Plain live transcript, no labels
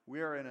We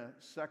are in a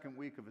second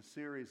week of a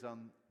series on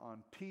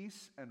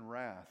peace and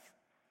wrath.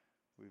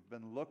 We've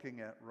been looking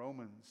at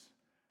Romans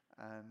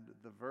and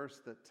the verse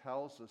that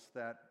tells us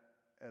that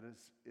it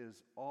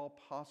is all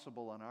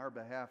possible on our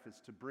behalf is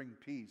to bring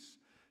peace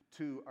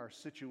to our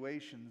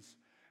situations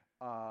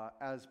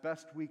as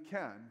best we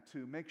can,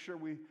 to make sure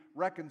we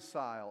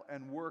reconcile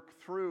and work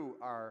through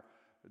our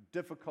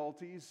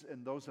difficulties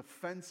and those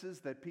offenses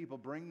that people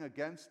bring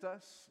against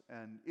us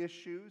and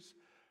issues.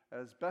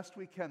 As best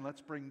we can,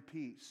 let's bring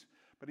peace.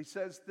 But he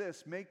says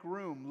this, make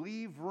room,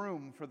 leave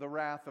room for the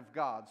wrath of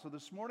God. So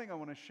this morning I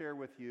want to share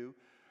with you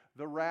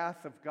the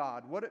wrath of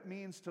God, what it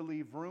means to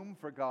leave room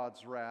for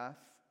God's wrath,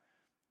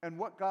 and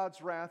what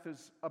God's wrath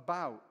is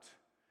about,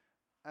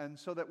 and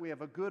so that we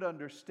have a good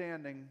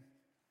understanding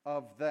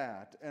of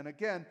that. And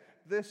again,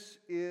 this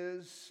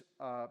is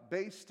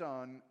based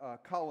on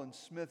Colin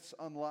Smith's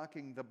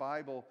Unlocking the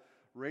Bible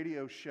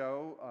radio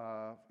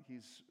show.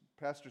 He's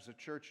pastors a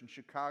church in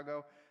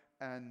Chicago,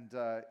 and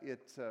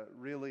it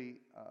really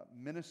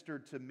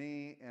ministered to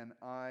me, and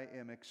I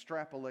am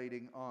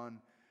extrapolating on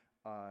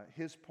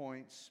his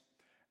points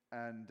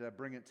and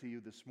bring it to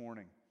you this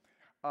morning.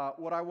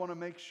 What I want to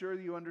make sure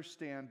you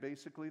understand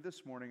basically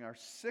this morning are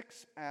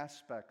 6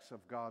 aspects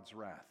of God's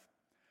wrath.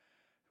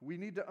 We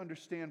need to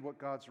understand what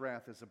God's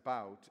wrath is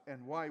about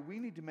and why we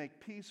need to make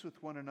peace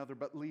with one another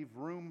but leave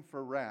room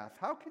for wrath.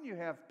 How can you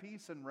have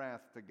peace and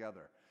wrath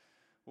together?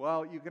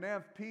 Well, you can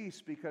have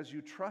peace because you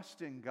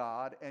trust in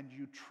God and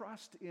you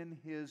trust in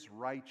His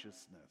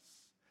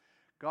righteousness.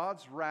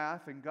 God's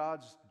wrath and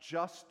God's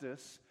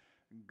justice,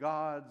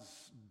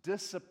 God's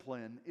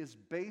discipline is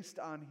based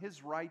on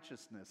His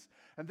righteousness.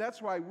 And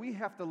that's why we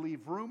have to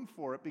leave room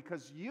for it,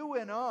 because you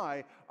and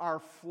I are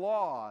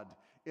flawed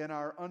in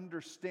our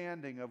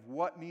understanding of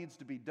what needs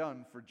to be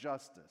done for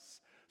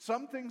justice.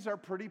 Some things are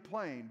pretty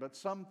plain, but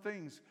some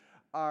things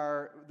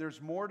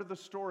there's more to the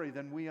story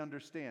than we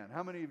understand.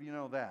 How many of you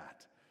know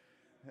that?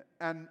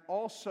 And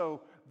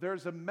also,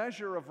 there's a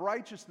measure of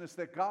righteousness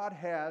that God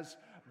has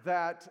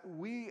that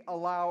we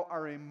allow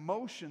our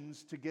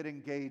emotions to get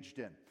engaged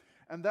in.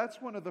 And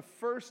that's one of the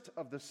first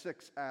of the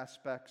 6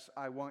 aspects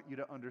I want you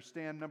to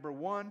understand. Number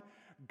 1,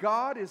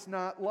 God is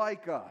not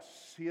like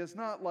us. He is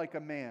not like a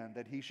man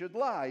that He should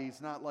lie.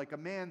 He's not like a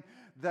man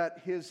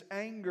that His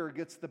anger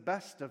gets the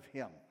best of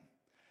Him.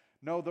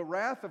 No, the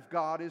wrath of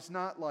God is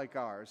not like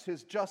ours.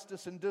 His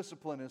justice and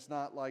discipline is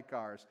not like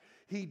ours.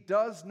 He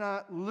does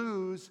not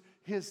lose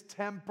His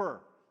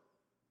temper.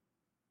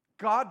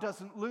 God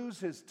doesn't lose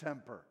His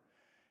temper.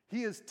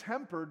 He is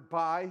tempered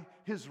by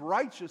His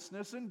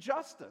righteousness and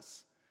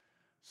justice.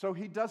 So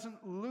He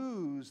doesn't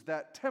lose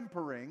that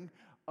tempering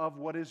of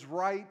what is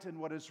right and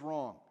what is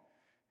wrong.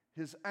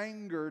 His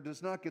anger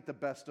does not get the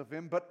best of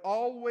Him, but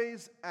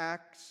always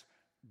acts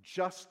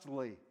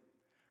justly.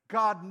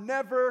 God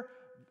never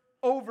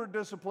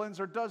over-disciplines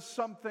or does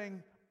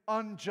something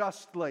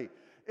unjustly.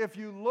 If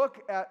you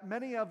look at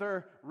many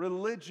other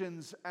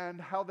religions and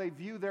how they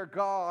view their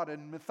God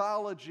and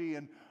mythology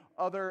and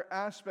other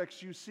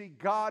aspects, you see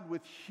God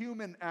with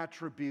human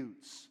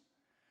attributes.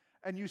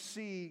 And you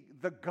see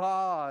the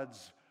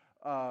gods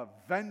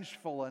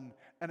vengeful and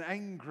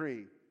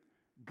angry.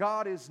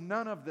 God is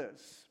none of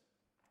this.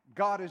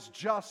 God is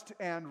just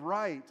and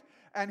right,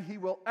 and He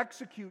will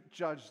execute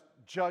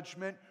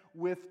judgment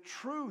with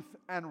truth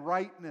and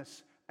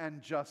rightness and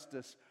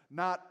justice,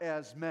 not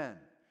as men.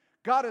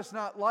 God is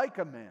not like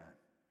a man,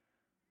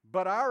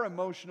 but our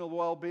emotional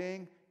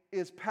well-being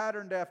is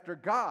patterned after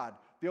God.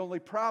 The only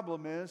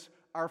problem is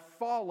our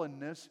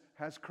fallenness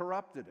has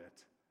corrupted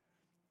it.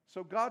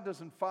 So God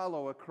doesn't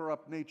follow a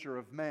corrupt nature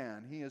of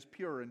man. He is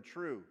pure and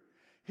true.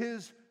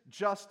 His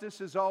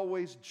justice is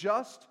always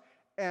just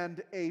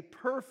and a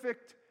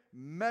perfect,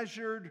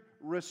 measured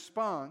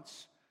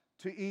response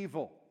to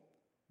evil.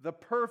 The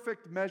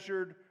perfect,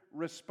 measured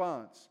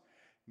response.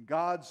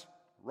 God's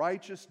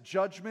righteous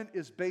judgment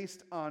is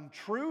based on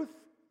truth.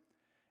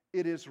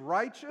 It is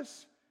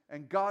righteous,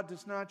 and God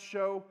does not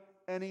show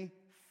any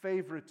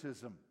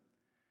favoritism.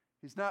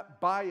 He's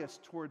not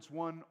biased towards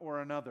one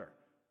or another.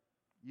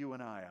 You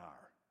and I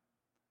are.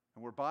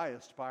 And we're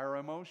biased by our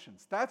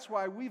emotions. That's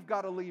why we've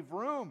got to leave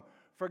room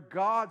for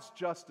God's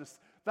justice.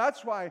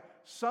 That's why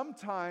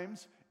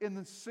sometimes in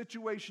the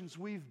situations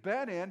we've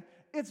been in,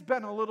 it's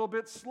been a little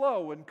bit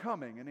slow in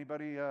coming.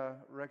 Anybody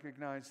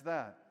recognize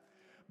that?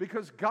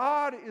 Because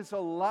God is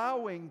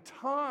allowing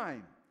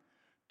time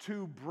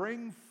to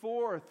bring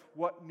forth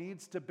what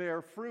needs to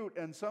bear fruit,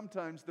 and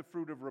sometimes the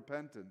fruit of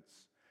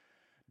repentance.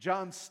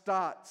 John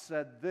Stott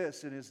said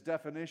this in his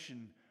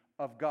definition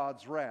of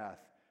God's wrath.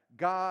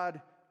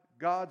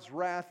 God's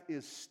wrath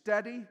is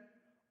steady,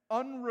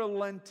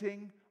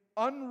 unrelenting,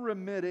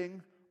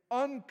 unremitting,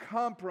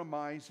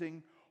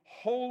 uncompromising,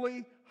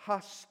 holy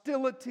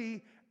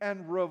hostility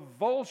and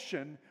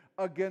revulsion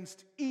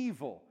against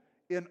evil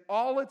in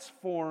all its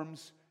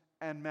forms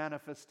and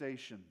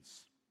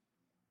manifestations.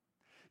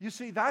 You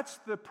see, that's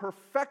the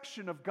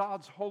perfection of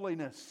God's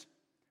holiness.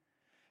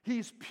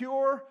 He's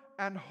pure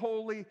and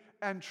holy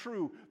and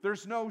true.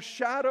 There's no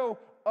shadow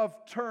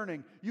of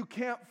turning. You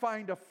can't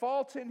find a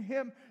fault in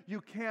him.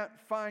 You can't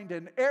find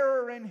an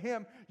error in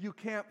him. You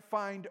can't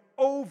find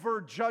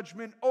over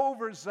judgment,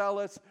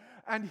 overzealous,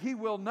 and he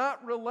will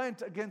not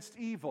relent against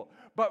evil.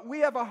 But we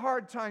have a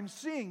hard time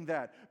seeing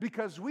that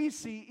because we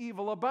see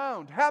evil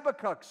abound.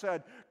 Habakkuk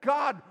said,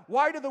 God,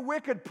 why do the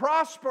wicked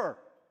prosper?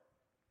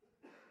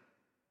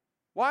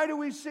 Why do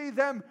we see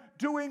them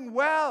doing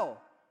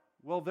well?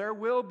 Well, there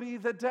will be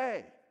the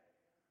day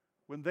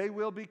when they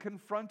will be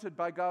confronted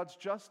by God's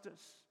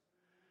justice.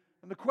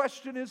 And the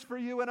question is for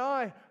you and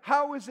I,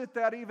 how is it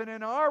that even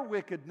in our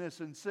wickedness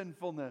and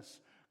sinfulness,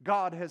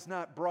 God has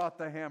not brought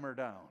the hammer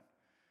down?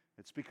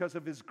 It's because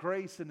of His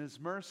grace and His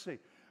mercy.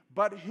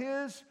 But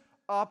His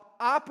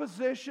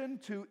opposition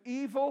to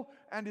evil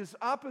and His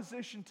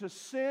opposition to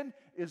sin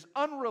is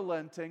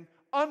unrelenting,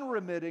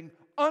 unremitting,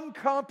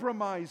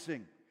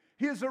 uncompromising.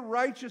 He is a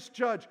righteous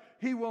judge.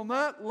 He will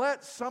not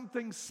let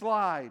something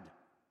slide.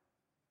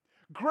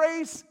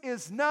 Grace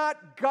is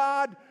not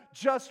God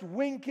just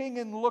winking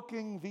and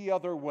looking the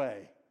other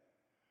way.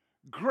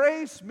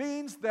 Grace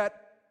means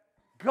that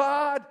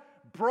God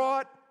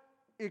brought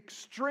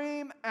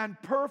extreme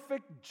and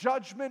perfect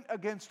judgment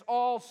against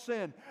all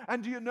sin.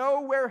 And do you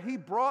know where He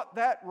brought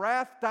that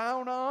wrath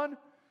down on?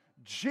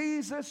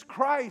 Jesus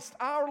Christ,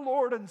 our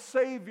Lord and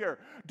Savior.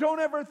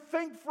 Don't ever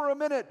think for a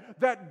minute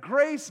that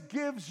grace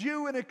gives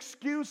you an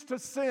excuse to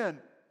sin.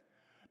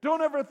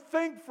 Don't ever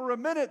think for a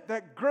minute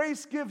that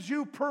grace gives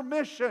you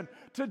permission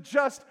to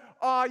just,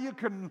 you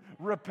can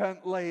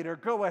repent later.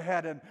 Go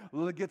ahead and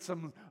get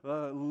some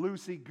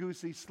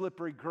loosey-goosey,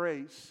 slippery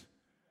grace.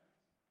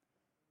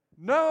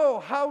 No,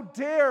 how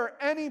dare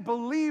any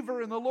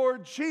believer in the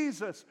Lord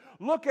Jesus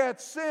look at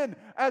sin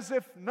as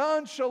if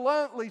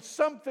nonchalantly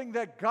something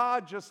that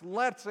God just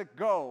lets it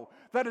go.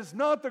 That is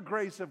not the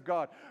grace of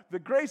God. The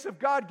grace of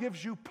God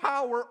gives you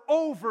power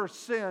over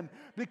sin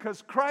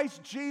because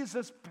Christ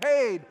Jesus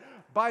paid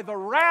by the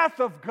wrath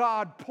of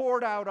God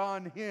poured out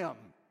on Him.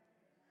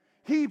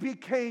 He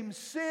became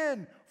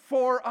sin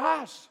for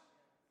us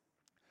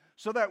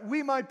so that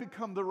we might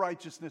become the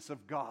righteousness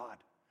of God.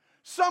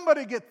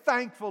 Somebody get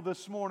thankful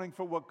this morning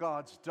for what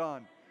God's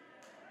done.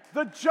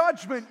 The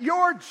judgment,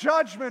 your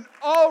judgment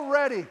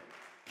already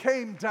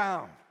came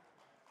down.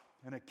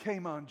 And it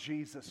came on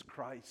Jesus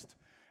Christ.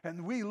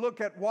 And we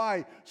look at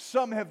why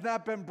some have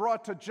not been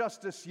brought to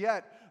justice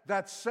yet.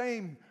 That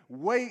same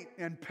weight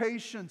and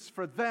patience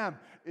for them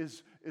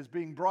is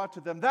being brought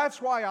to them.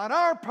 That's why on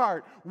our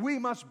part, we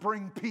must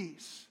bring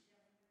peace.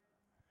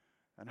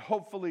 And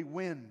hopefully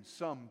win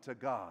some to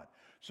God.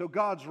 So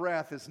God's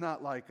wrath is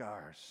not like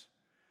ours.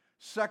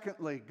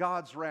 Secondly,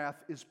 God's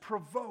wrath is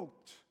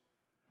provoked.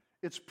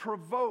 It's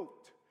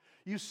provoked.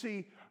 You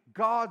see,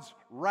 God's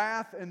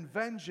wrath and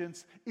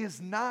vengeance is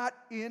not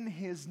in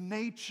His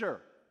nature.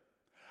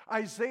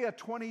 Isaiah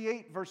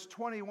 28 verse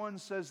 21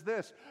 says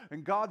this,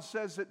 and God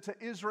says it to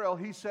Israel.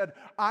 He said,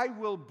 I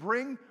will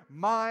bring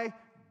my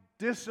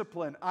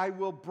discipline. I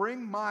will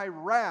bring my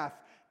wrath.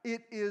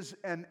 It is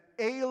an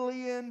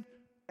alien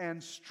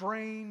and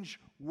strange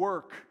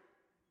work.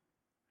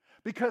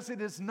 Because it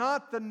is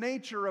not the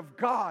nature of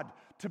God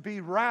to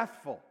be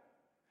wrathful.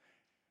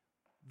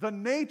 The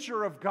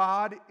nature of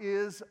God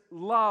is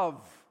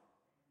love.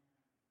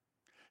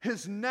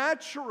 His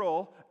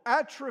natural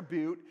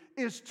attribute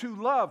is to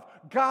love.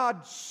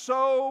 God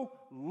so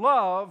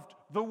loved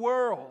the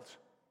world.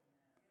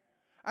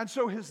 And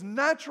so His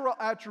natural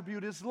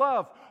attribute is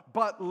love.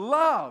 But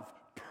love,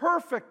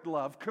 perfect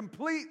love,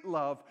 complete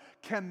love,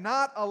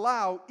 cannot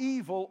allow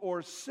evil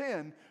or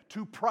sin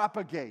to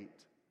propagate.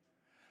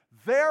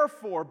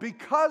 Therefore,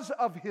 because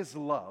of His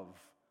love,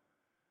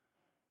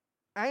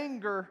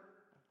 anger,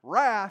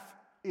 wrath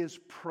is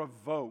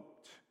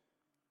provoked.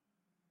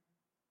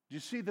 Do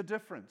you see the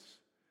difference?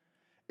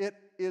 It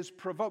is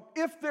provoked.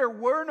 If there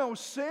were no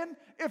sin,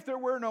 if there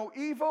were no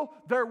evil,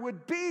 there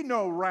would be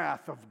no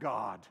wrath of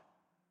God.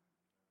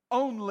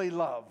 Only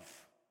love.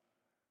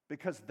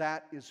 Because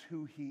that is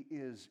who He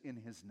is in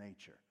His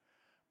nature.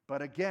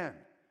 But again,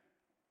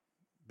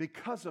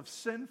 because of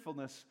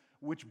sinfulness,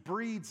 which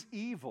breeds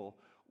evil,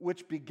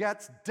 which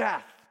begets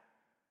death,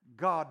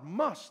 God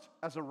must,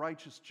 as a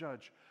righteous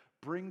judge,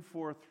 bring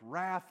forth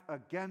wrath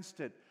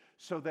against it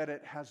so that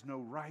it has no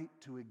right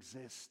to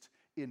exist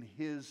in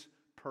His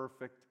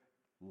perfect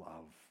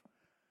love.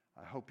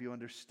 I hope you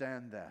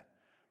understand that.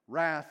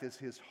 Wrath is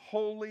His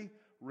holy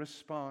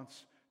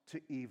response to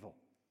evil.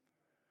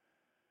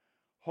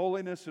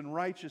 Holiness and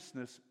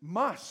righteousness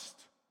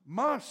must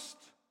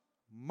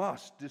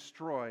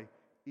destroy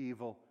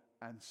evil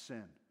and sin.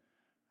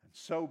 And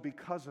so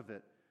because of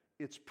it,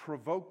 it's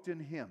provoked in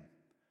Him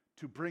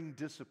to bring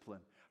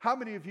discipline. How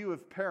many of you,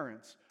 as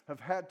parents, have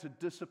had to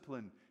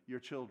discipline your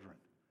children?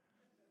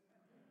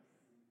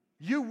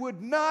 You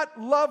would not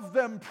love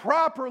them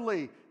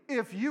properly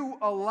if you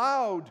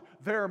allowed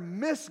their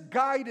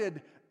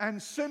misguided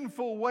and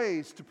sinful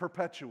ways to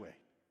perpetuate.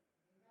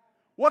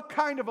 What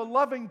kind of a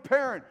loving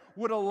parent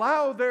would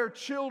allow their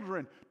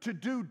children to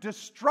do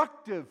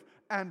destructive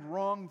and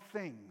wrong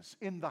things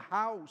in the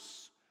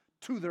house,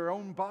 to their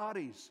own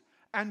bodies,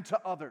 and to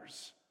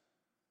others?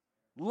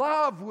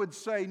 Love would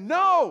say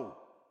no,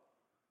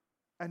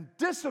 and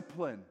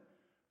discipline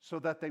so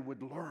that they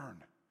would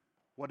learn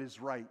what is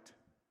right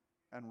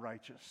and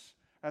righteous.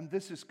 And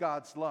this is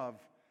God's love.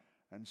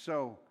 And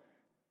so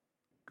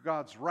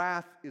God's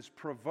wrath is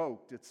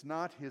provoked. It's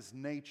not His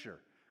nature.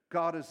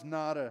 God is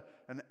not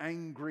an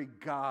angry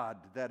God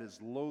that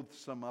is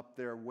loathsome up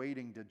there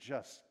waiting to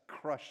just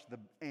crush the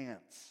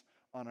ants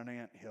on an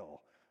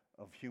anthill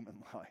of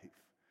human life.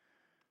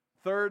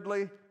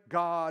 Thirdly,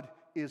 God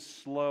is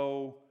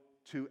slow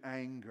to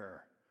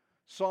anger.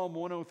 Psalm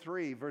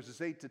 103,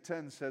 verses 8 to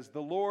 10 says,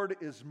 "The Lord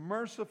is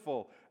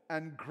merciful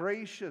and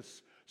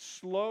gracious,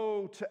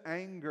 slow to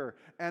anger,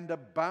 and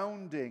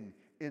abounding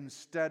in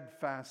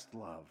steadfast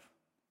love."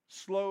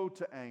 Slow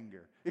to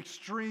anger,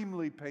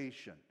 extremely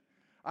patient.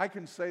 I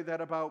can say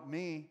that about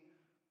me.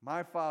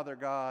 My Father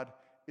God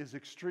is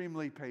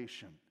extremely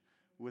patient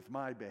with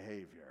my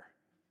behavior.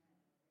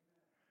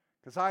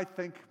 Because I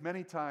think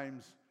many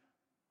times,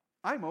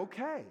 I'm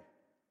okay.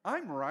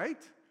 I'm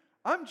right.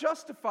 I'm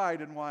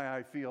justified in why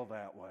I feel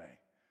that way.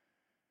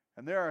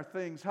 And there are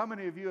things, how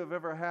many of you have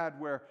ever had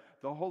where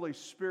the Holy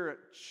Spirit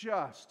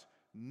just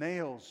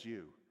nails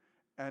you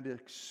and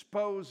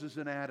exposes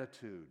an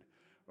attitude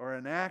or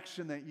an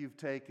action that you've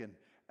taken,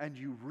 and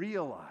you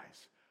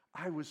realize,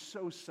 I was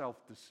so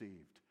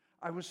self-deceived.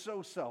 I was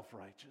so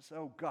self-righteous.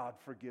 Oh, God,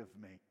 forgive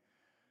me.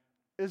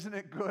 Isn't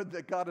it good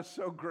that God is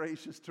so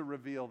gracious to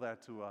reveal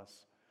that to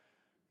us?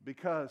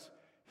 Because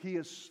He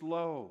is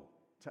slow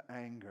to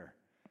anger.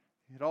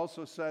 It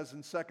also says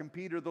in 2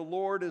 Peter, "The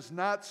Lord is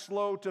not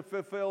slow to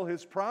fulfill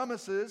His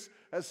promises,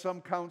 as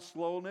some count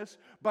slowness,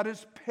 but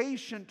is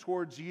patient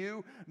towards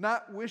you,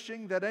 not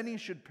wishing that any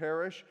should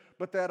perish,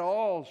 but that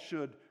all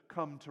should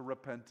come to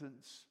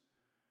repentance."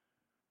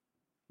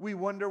 We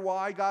wonder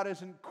why God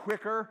isn't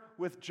quicker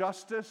with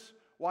justice.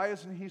 Why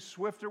isn't He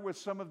swifter with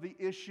some of the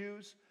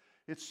issues?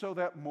 It's so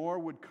that more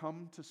would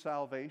come to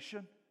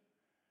salvation.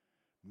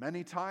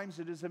 Many times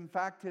it is in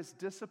fact His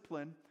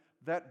discipline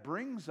that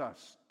brings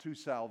us to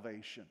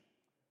salvation.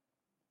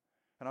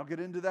 And I'll get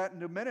into that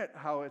in a minute,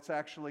 how it's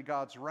actually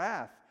God's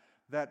wrath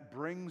that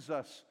brings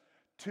us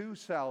to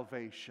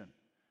salvation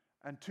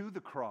and to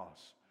the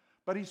cross.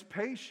 But He's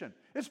patient.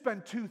 It's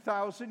been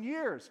 2,000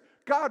 years.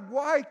 God,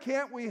 why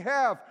can't we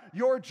have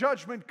your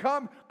judgment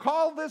come?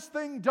 Call this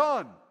thing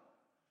done.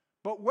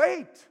 But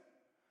wait.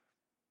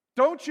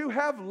 Don't you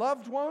have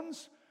loved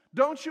ones?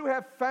 Don't you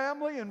have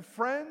family and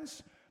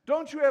friends?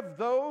 Don't you have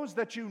those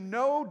that you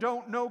know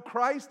don't know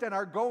Christ and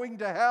are going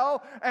to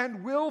hell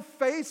and will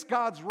face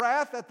God's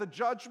wrath at the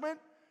judgment?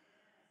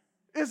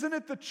 Isn't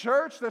it the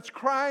church that's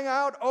crying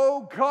out,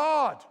 "Oh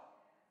God,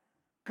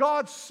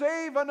 God,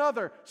 save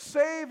another,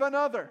 save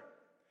another"?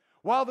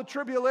 While the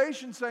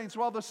tribulation saints,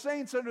 while the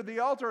saints under the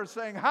altar are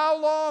saying, "How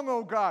long,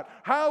 O God?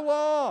 How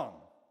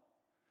long?"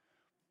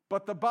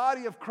 But the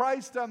body of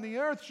Christ on the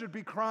earth should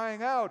be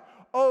crying out,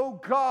 "Oh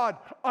God,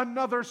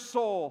 another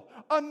soul,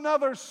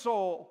 another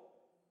soul.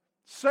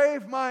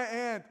 Save my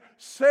aunt,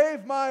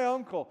 save my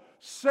uncle,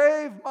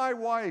 save my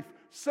wife,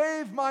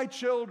 save my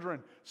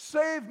children,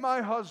 save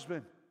my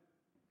husband."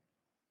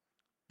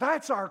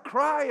 That's our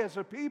cry as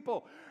a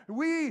people.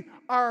 We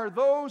are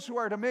those who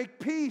are to make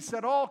peace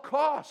at all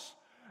costs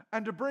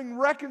and to bring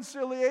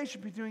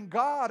reconciliation between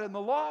God and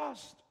the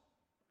lost.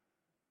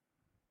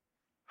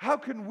 How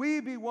can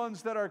we be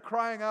ones that are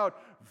crying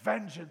out,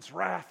 "Vengeance,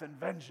 wrath, and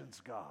vengeance,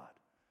 God"?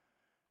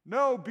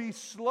 No, be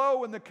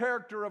slow in the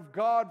character of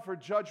God for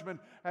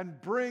judgment and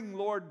bring,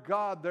 Lord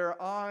God,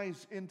 their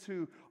eyes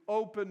into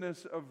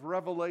openness of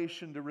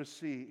revelation to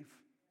receive.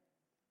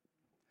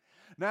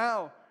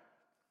 Now,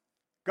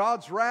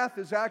 God's wrath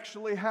is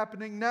actually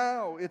happening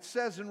now. It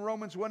says in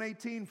Romans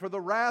 1:18, "For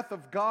the wrath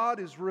of God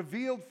is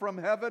revealed from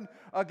heaven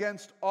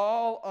against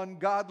all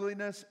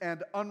ungodliness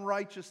and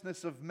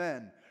unrighteousness of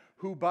men,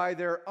 who by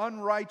their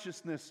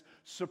unrighteousness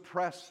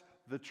suppress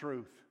the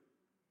truth."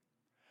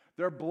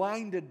 They're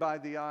blinded by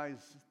the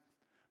eyes,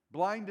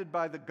 blinded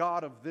by the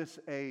God of this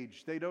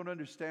age. They don't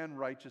understand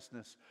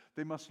righteousness.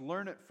 They must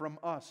learn it from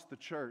us, the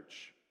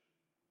church.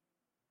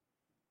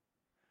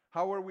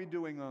 How are we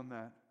doing on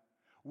that?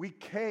 We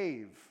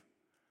cave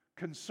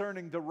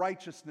concerning the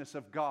righteousness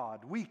of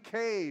God. We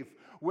cave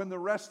when the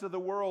rest of the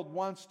world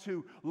wants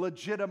to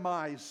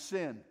legitimize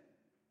sin.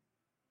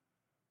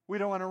 We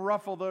don't want to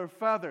ruffle their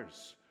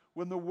feathers.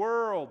 When the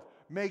world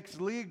makes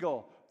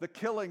legal the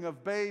killing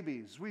of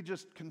babies, we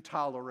just can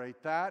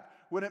tolerate that.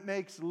 When it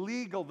makes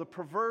legal the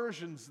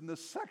perversions and the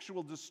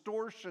sexual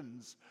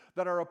distortions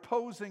that are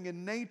opposing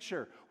in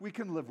nature, we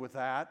can live with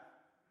that.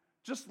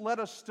 Just let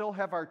us still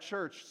have our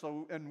church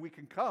and we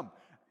can come.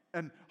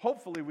 And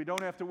hopefully we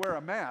don't have to wear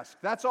a mask.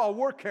 That's all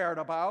we're caring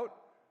about.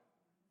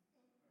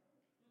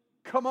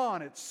 Come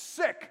on, it's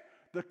sick,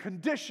 the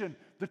condition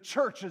the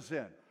church is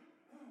in.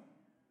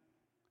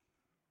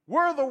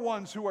 We're the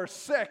ones who are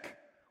sick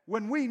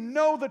when we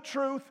know the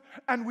truth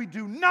and we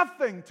do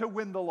nothing to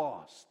win the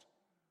lost.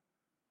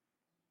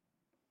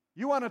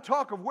 You want to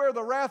talk of where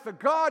the wrath of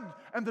God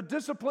and the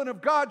discipline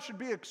of God should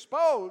be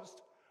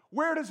exposed?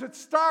 Where does it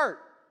start?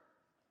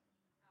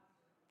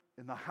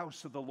 In the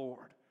house of the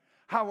Lord.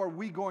 How are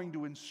we going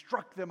to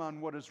instruct them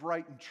on what is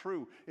right and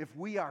true if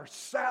we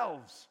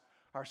ourselves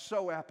are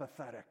so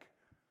apathetic?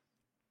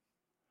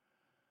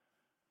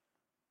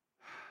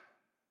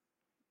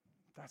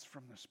 That's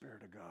from the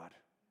Spirit of God.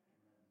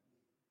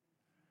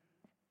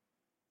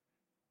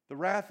 The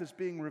wrath is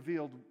being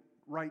revealed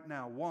right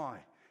now. Why?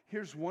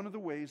 Here's one of the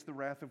ways the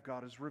wrath of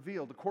God is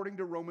revealed. According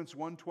to Romans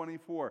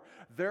 1:24,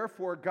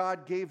 therefore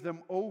God gave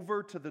them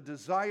over to the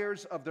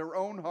desires of their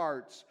own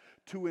hearts,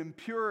 to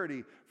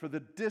impurity, for the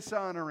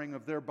dishonoring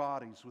of their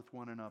bodies with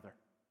one another.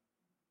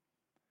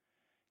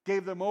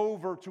 Gave them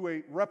over to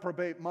a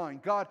reprobate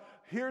mind. God,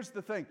 here's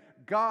the thing.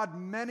 God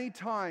many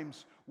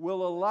times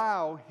will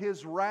allow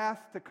His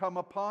wrath to come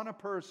upon a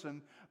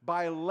person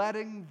by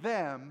letting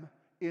them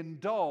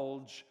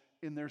indulge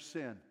in their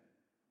sin.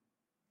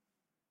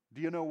 Do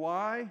you know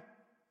why?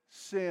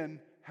 Sin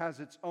has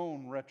its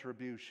own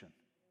retribution.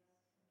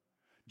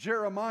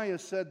 Jeremiah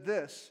said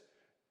this,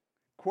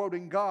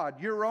 quoting God,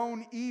 "Your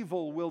own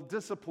evil will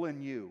discipline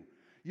you.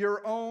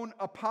 Your own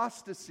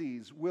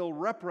apostasies will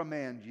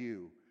reprimand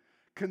you.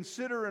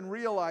 Consider and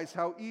realize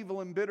how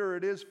evil and bitter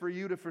it is for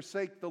you to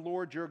forsake the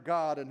Lord your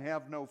God and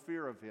have no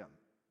fear of Him."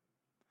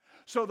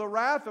 So the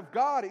wrath of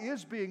God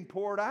is being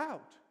poured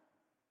out.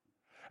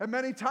 And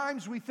many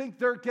times we think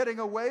they're getting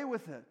away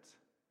with it.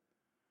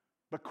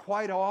 But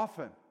quite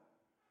often,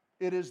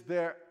 it is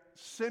their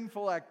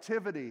sinful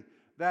activity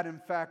that in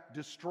fact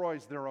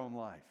destroys their own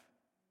life.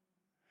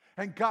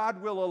 And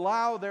God will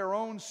allow their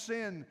own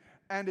sin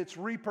and its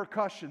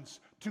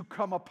repercussions to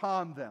come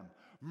upon them.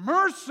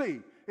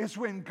 Mercy is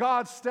when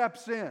God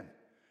steps in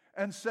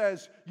and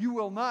says, you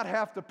will not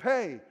have to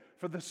pay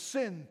for the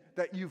sin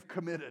that you've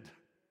committed.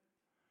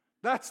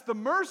 That's the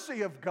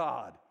mercy of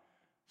God,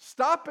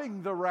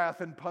 stopping the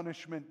wrath and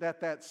punishment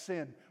that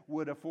sin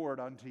would afford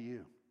unto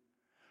you.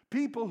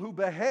 People who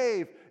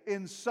behave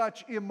in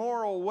such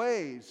immoral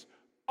ways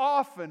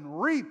often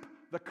reap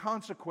the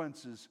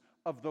consequences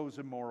of those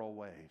immoral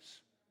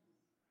ways.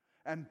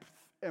 And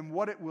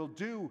what it will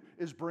do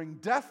is bring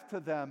death to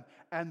them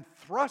and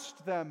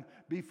thrust them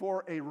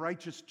before a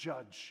righteous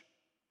judge.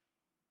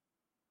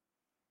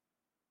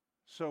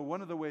 So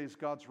one of the ways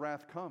God's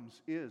wrath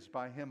comes is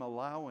by Him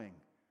allowing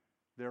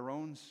their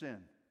own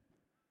sin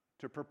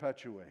to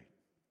perpetuate.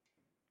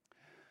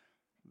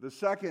 The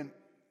second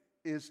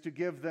is to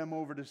give them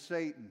over to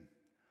Satan.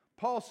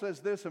 Paul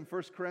says this in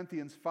 1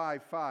 Corinthians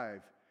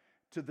 5:5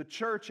 to the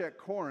church at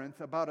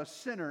Corinth about a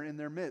sinner in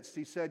their midst.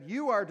 He said,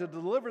 "You are to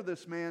deliver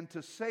this man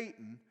to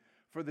Satan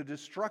for the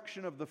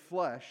destruction of the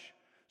flesh,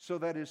 so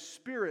that his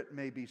spirit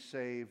may be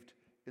saved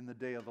in the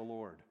day of the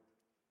Lord."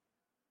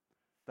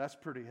 That's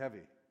pretty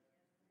heavy.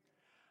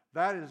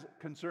 That is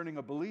concerning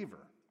a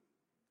believer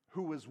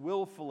who was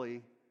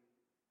willfully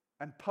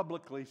and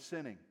publicly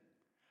sinning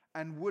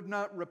and would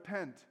not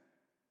repent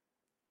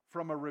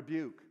from a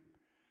rebuke.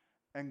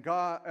 And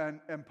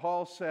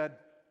Paul said,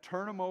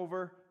 turn him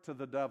over to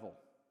the devil.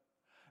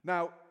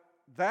 Now,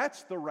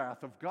 that's the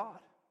wrath of God.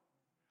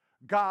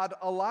 God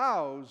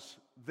allows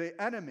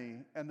the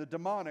enemy and the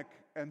demonic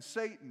and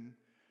Satan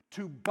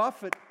to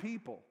buffet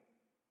people.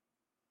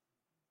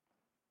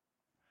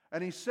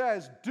 And he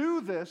says,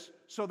 do this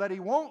so that he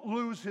won't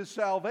lose his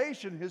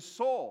salvation, his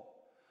soul,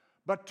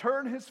 but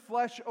turn his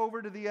flesh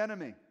over to the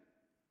enemy.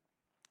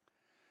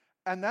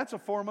 And that's a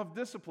form of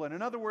discipline.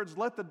 In other words,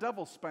 let the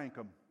devil spank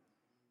him.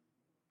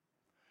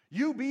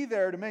 You be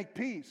there to make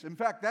peace. In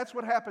fact, that's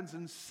what happens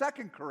in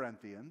 2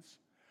 Corinthians.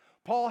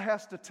 Paul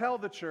has to tell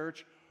the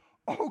church,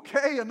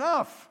 okay,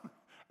 enough.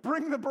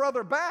 Bring the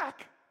brother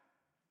back.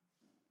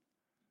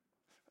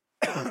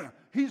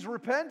 He's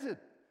repented.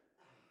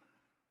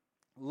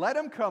 Let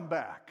him come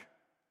back.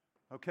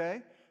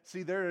 Okay?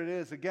 See, there it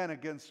is again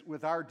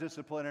with our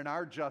discipline and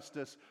our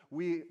justice.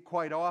 We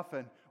quite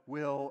often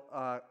will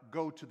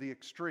go to the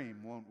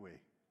extreme, won't we?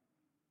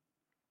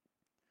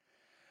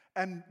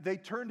 And they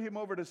turned him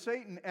over to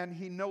Satan, and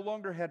he no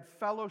longer had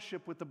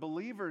fellowship with the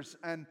believers,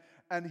 and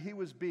he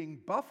was being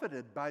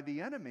buffeted by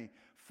the enemy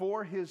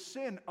for his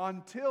sin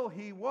until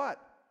he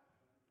what?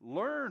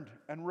 Learned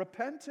and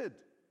repented.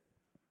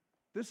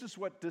 This is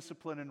what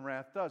discipline and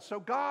wrath does. So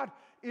God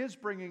is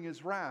bringing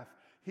His wrath.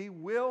 He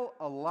will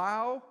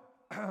allow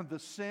the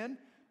sin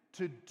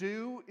to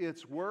do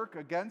its work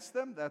against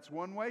them. That's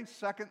one way.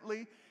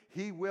 Secondly,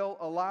 He will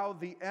allow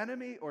the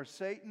enemy or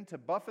Satan to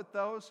buffet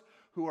those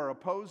who are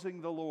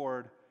opposing the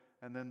Lord.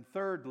 And then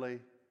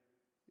thirdly,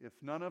 if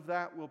none of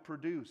that will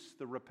produce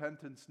the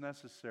repentance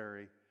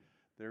necessary,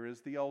 there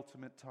is the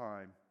ultimate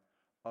time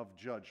of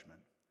judgment.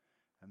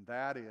 And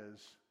that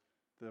is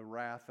the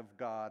wrath of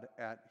God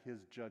at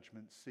His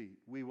judgment seat.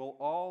 We will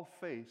all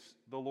face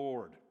the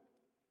Lord.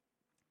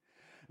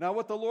 Now,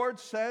 what the Lord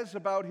says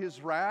about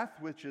His wrath,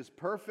 which is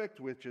perfect,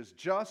 which is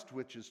just,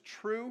 which is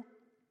true,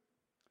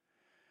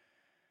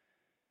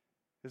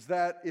 is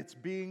that it's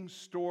being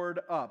stored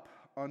up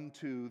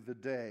unto the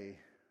day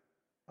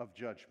of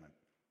judgment.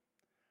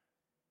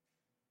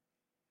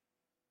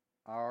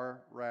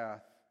 Our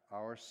wrath,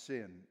 our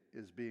sin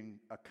is being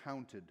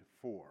accounted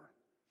for.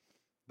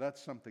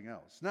 That's something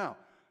else. Now,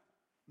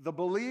 The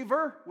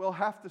believer will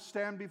have to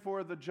stand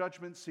before the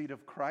judgment seat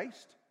of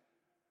Christ.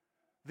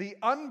 The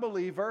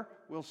unbeliever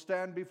will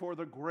stand before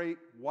the great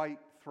white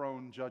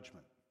throne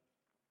judgment.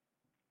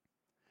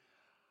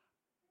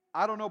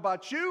 I don't know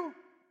about you,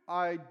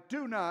 I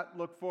do not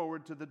look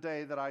forward to the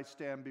day that I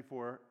stand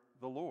before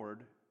the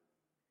Lord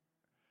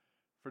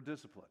for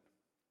discipline.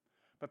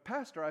 But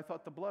Pastor, I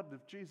thought the blood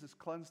of Jesus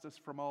cleansed us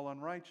from all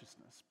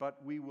unrighteousness. But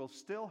we will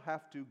still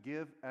have to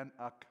give an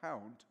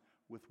account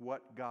with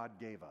what God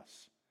gave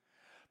us.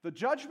 The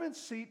judgment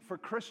seat for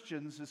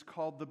Christians is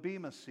called the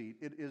Bema seat.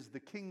 It is the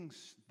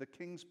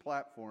king's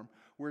platform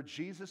where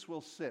Jesus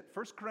will sit.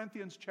 1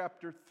 Corinthians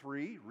chapter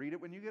 3, read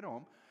it when you get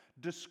home,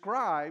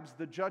 describes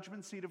the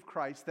judgment seat of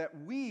Christ, that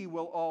we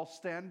will all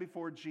stand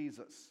before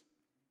Jesus.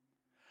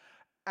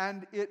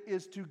 And it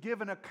is to give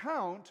an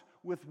account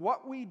with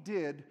what we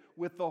did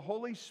with the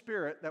Holy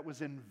Spirit that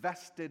was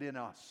invested in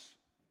us.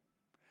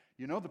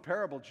 You know the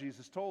parable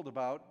Jesus told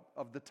about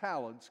of the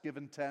talents,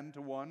 given 10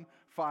 to one,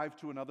 5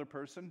 to another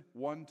person,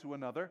 1 to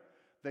another.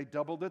 They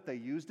doubled it, they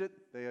used it,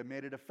 they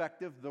made it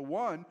effective. The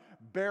one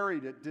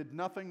buried it, did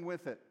nothing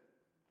with it.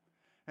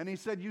 And he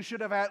said, you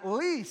should have at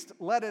least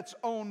let its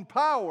own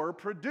power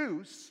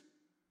produce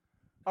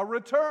a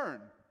return.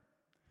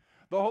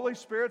 The Holy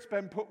Spirit's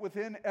been put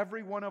within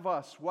every one of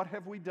us. What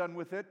have we done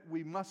with it?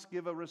 We must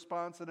give a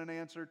response and an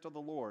answer to the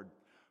Lord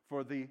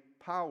for the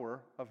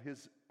power of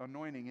His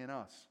anointing in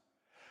us.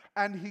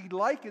 And He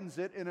likens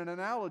it in an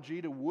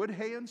analogy to wood,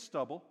 hay, and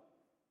stubble,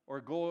 or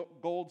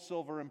gold,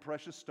 silver, and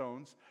precious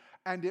stones,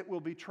 and it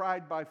will be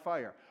tried by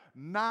fire.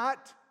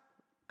 Not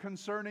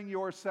concerning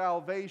your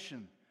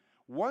salvation.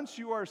 Once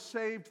you are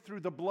saved through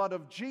the blood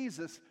of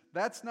Jesus,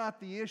 that's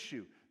not the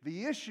issue.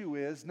 The issue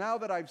is, now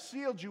that I've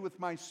sealed you with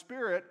my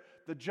Spirit,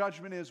 the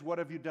judgment is, what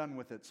have you done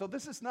with it? So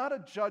this is not a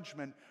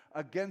judgment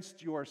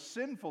against your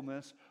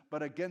sinfulness,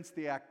 but against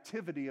the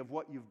activity of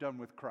what you've done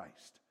with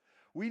Christ.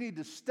 We need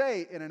to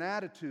stay in an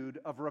attitude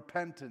of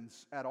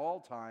repentance at all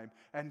time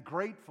and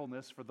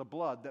gratefulness for the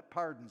blood that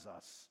pardons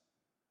us.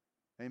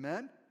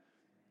 Amen?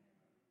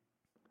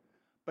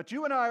 But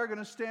you and I are going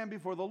to stand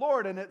before the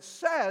Lord, and it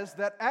says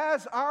that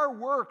as our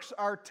works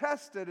are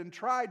tested and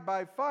tried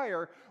by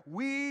fire,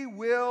 we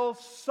will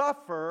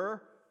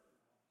suffer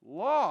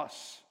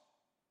loss.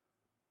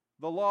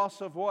 The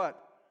loss of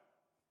what?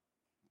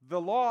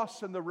 The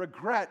loss and the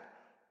regret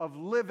of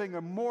living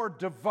a more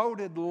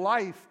devoted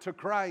life to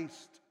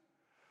Christ.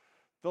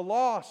 The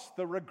loss,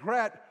 the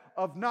regret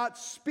of not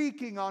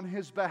speaking on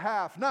His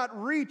behalf, not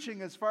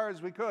reaching as far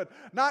as we could,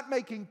 not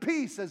making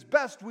peace as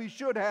best we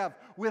should have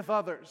with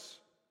others.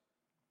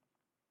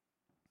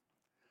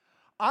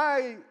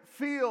 I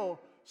feel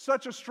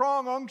such a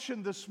strong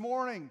unction this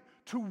morning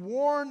to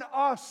warn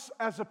us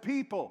as a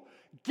people.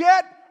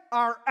 Get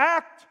our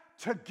act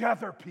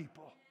together,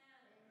 people.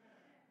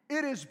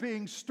 It is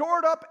being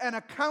stored up and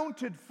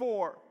accounted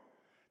for.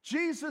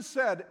 Jesus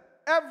said,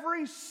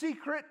 every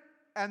secret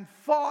and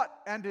thought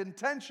and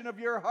intention of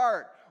your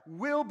heart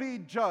will be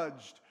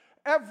judged.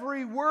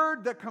 Every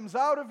word that comes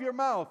out of your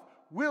mouth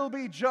will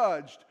be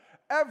judged.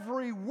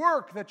 Every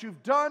work that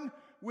you've done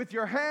with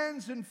your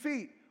hands and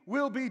feet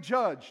will be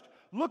judged.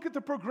 Look at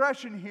the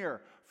progression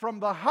here, from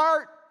the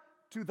heart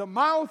to the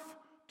mouth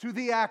to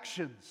the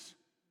actions.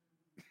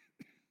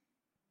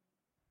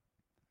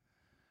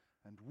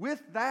 And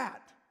with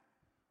that,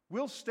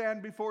 we'll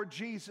stand before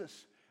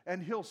Jesus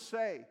and He'll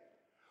say,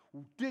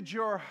 did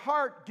your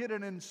heart get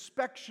an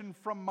inspection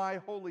from my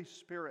Holy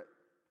Spirit?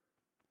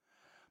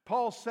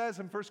 Paul says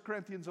in 1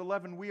 Corinthians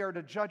 11, we are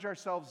to judge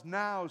ourselves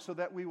now so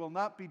that we will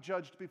not be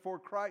judged before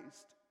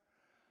Christ.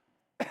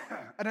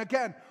 And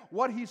again,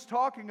 what he's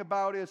talking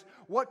about is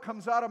what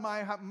comes out of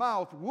my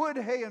mouth, wood,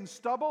 hay, and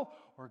stubble,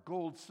 or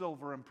gold,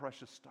 silver, and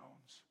precious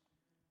stones.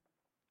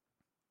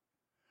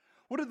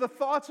 What are the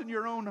thoughts in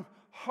your own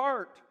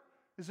heart?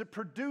 Is it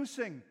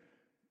producing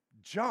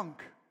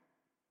junk?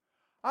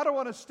 I don't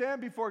want to stand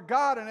before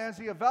God, and as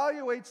He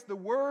evaluates the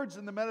words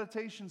and the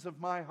meditations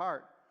of my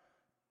heart,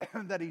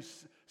 that He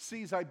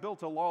sees I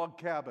built a log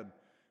cabin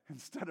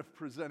instead of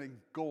presenting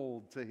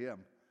gold to Him.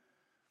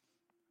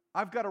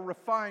 I've got to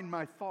refine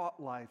my thought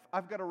life.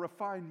 I've got to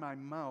refine my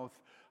mouth.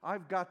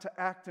 I've got to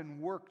act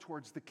and work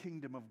towards the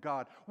kingdom of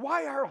God.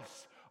 Why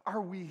else are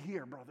we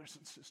here, brothers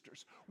and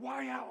sisters?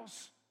 Why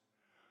else?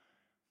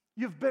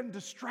 You've been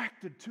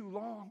distracted too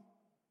long.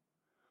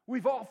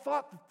 We've all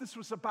thought that this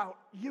was about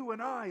you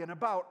and I and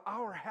about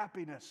our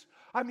happiness.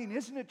 I mean,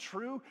 isn't it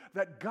true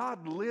that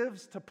God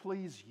lives to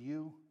please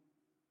you?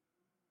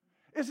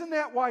 Isn't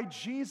that why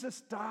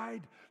Jesus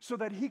died? So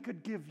that He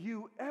could give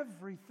you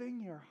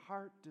everything your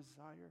heart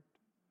desired.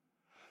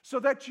 So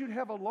that you'd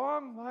have a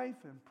long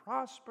life and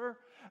prosper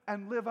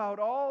and live out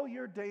all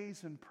your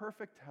days in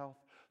perfect health.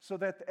 So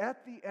that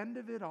at the end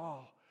of it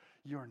all,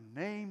 your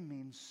name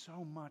means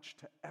so much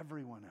to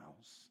everyone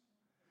else.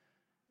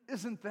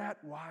 Isn't that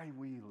why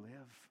we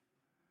live?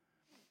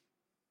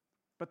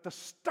 But the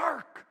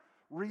stark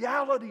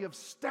reality of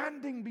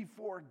standing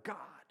before God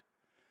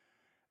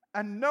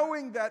and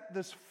knowing that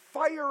this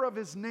fire of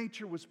His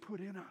nature was put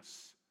in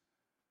us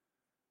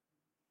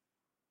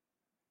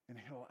And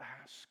He'll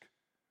ask,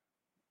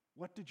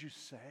 what did you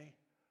say?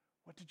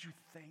 What did you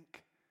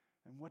think?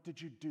 And what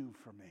did you do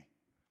for me?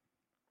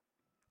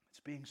 It's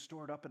being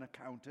stored up and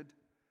accounted.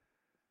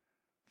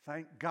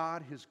 Thank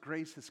God His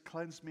grace has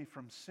cleansed me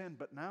from sin,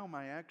 but now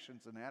my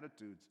actions and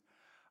attitudes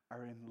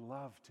are in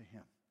love to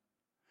Him.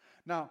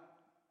 Now,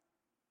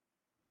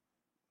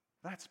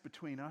 that's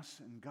between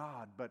us and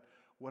God, but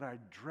what I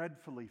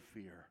dreadfully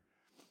fear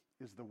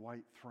is the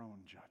white throne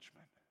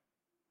judgment.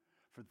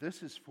 For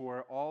this is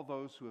for all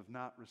those who have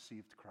not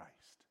received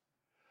Christ.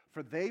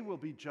 For they will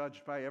be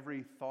judged by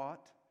every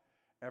thought,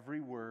 every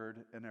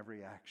word, and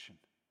every action.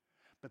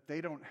 But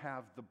they don't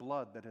have the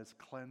blood that has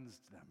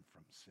cleansed them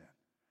from sin.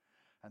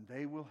 And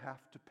they will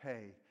have to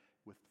pay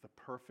with the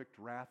perfect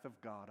wrath of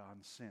God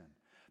on sin.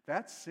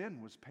 That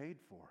sin was paid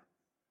for.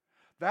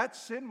 That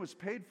sin was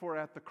paid for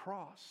at the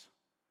cross.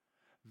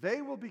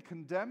 They will be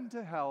condemned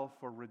to hell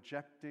for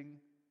rejecting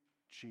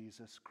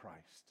Jesus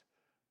Christ,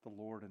 the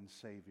Lord and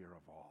Savior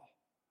of all,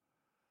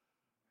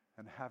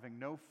 and having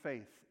no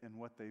faith in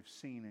what they've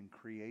seen in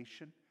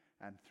creation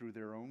and through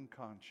their own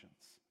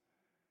conscience.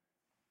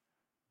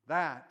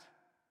 That,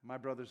 my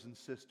brothers and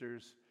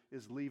sisters,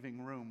 is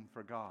leaving room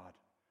for God.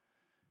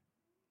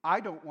 I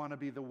don't want to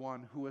be the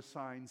one who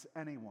assigns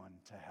anyone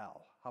to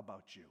hell. How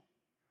about you?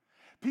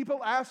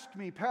 People ask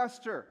me,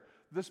 Pastor,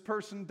 this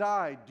person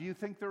died. Do you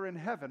think they're in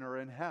heaven or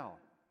in hell?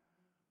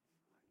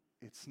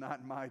 It's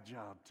not my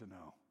job to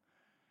know.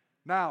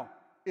 Now,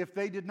 if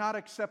they did not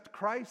accept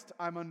Christ,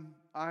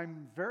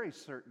 I'm very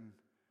certain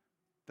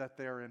that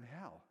they're in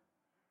hell.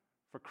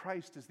 For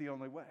Christ is the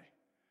only way.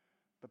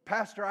 But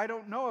Pastor, I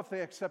don't know if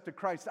they accepted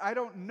Christ. I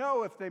don't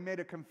know if they made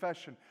a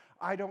confession.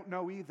 I don't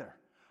know either.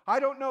 I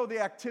don't know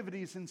the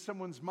activities in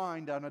someone's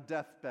mind on a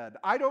deathbed.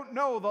 I don't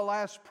know the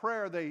last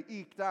prayer they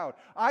eked out.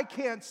 I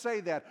can't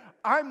say that.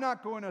 I'm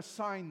not going to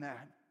assign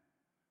that.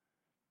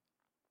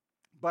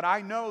 But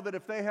I know that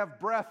if they have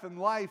breath and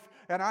life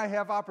and I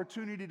have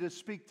opportunity to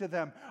speak to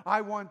them,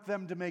 I want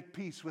them to make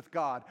peace with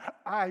God.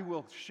 I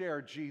will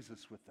share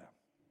Jesus with them.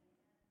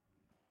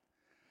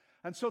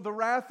 And so the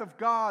wrath of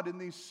God in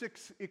these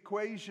 6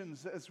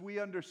 equations, as we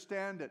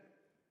understand it,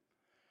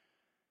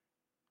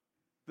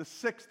 the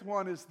 6th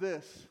one is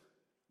this: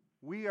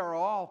 we are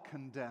all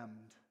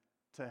condemned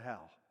to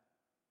hell.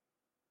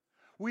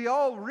 We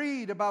all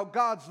read about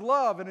God's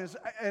love and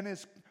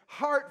His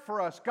heart for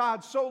us.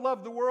 God so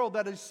loved the world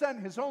that He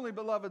sent His only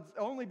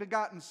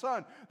begotten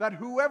Son, that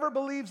whoever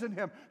believes in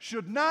Him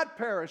should not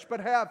perish but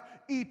have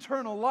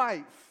eternal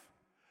life.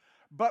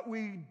 But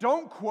we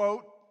don't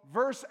quote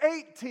verse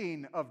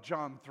 18 of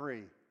John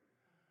 3,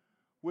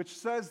 which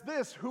says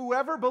this: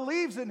 whoever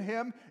believes in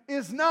Him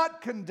is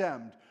not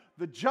condemned.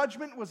 The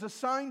judgment was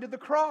assigned to the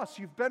cross.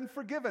 You've been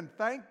forgiven.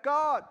 Thank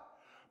God.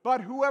 But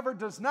whoever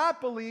does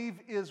not believe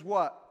is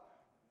what?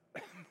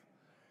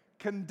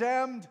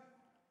 Condemned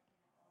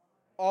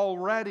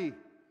already.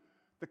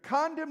 The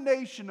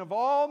condemnation of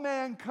all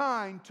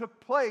mankind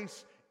took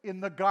place in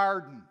the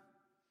garden.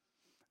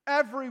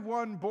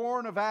 Everyone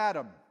born of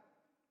Adam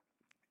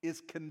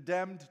is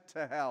condemned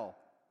to hell.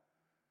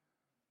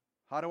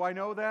 How do I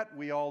know that?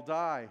 We all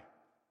die.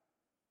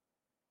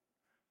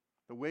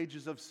 The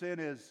wages of sin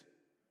is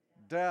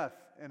death.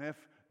 And if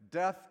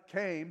death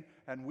came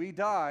and we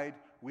died,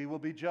 we will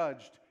be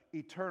judged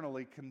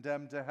eternally,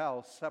 condemned to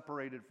hell,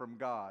 separated from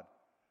God.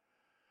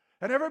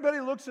 And everybody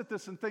looks at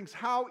this and thinks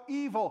how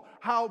evil,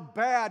 how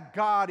bad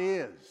God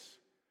is.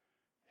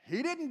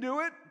 He didn't do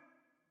it.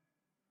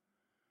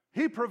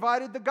 He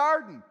provided the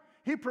garden.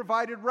 He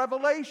provided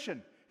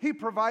revelation. He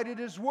provided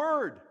His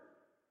word.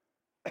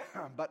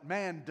 But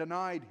man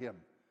denied Him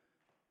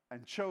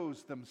and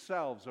chose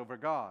themselves over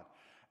God.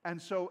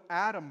 And so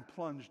Adam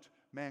plunged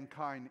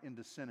mankind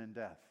into sin and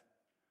death.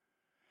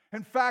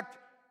 In fact,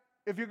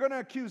 if you're going to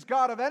accuse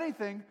God of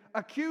anything,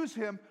 accuse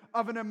Him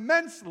of an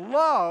immense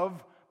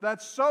love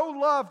that so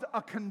loved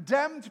a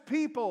condemned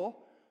people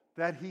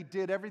that He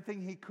did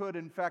everything He could,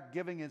 in fact,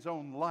 giving His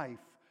own life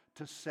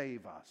to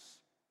save us.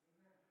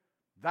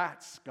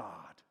 That's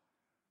God.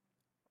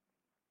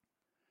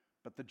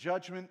 But the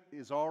judgment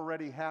is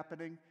already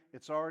happening.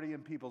 It's already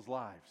in people's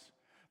lives.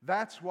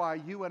 That's why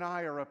you and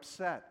I are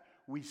upset.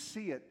 We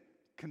see it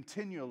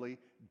continually,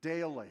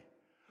 daily.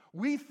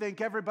 We think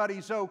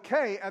everybody's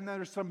okay and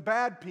there's some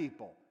bad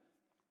people.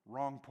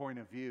 Wrong point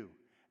of view.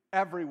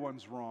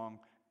 Everyone's wrong.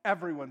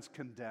 Everyone's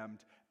condemned.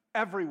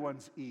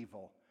 Everyone's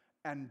evil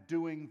and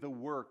doing the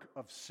work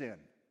of sin.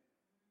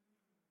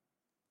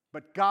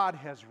 But God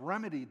has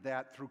remedied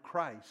that through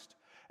Christ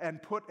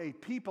and put a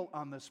people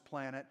on this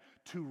planet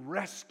to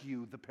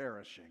rescue the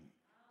perishing.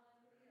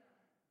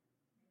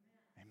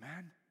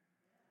 Amen?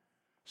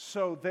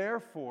 So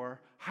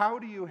therefore, how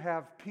do you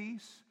have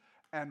peace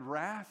and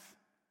wrath?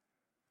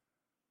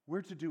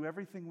 We're to do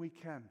everything we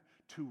can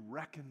to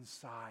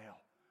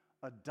reconcile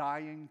a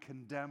dying,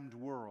 condemned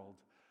world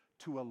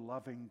to a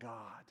loving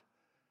God.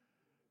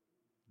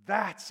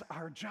 That's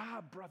our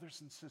job, brothers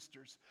and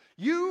sisters.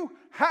 You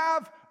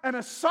have an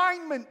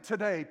assignment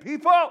today,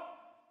 people.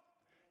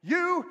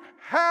 You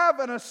have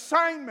an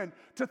assignment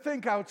to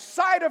think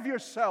outside of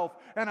yourself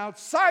and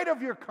outside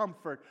of your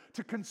comfort,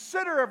 to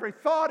consider every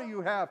thought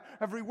you have,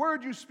 every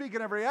word you speak,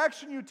 and every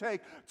action you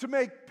take, to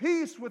make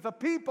peace with a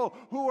people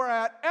who are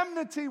at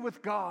enmity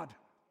with God.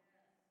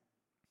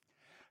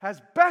 As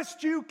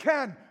best you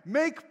can,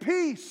 make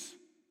peace.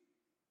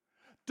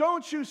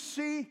 Don't you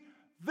see?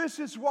 This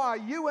is why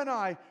you and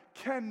I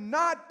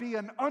cannot be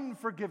an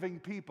unforgiving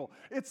people.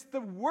 It's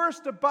the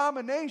worst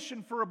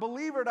abomination for a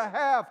believer to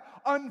have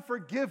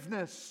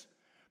unforgiveness,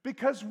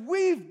 because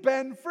we've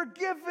been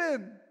forgiven.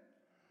 Amen.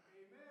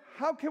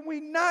 How can we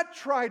not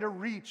try to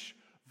reach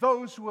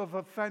those who have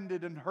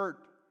offended and hurt?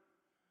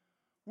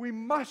 We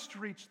must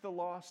reach the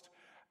lost.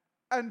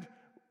 And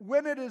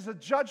when it is a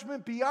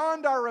judgment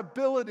beyond our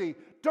ability,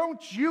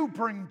 don't you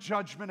bring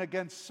judgment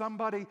against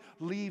somebody.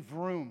 Leave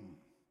room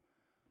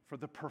for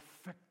the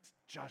perfect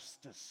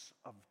justice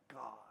of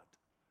God.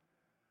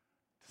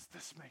 Does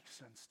this make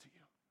sense to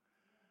you?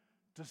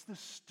 Does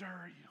this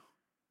stir you?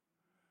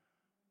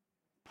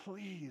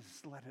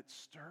 Please let it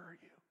stir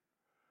you.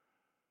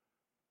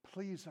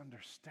 Please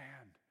understand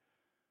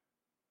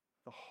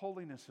the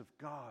holiness of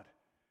God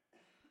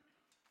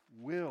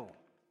will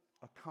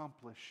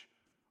accomplish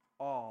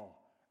all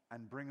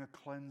and bring a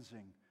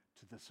cleansing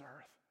to this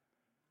earth.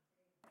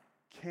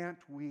 Can't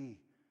we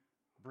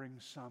bring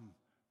some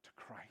to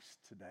Christ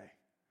today?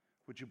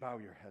 Would you bow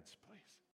your heads, please?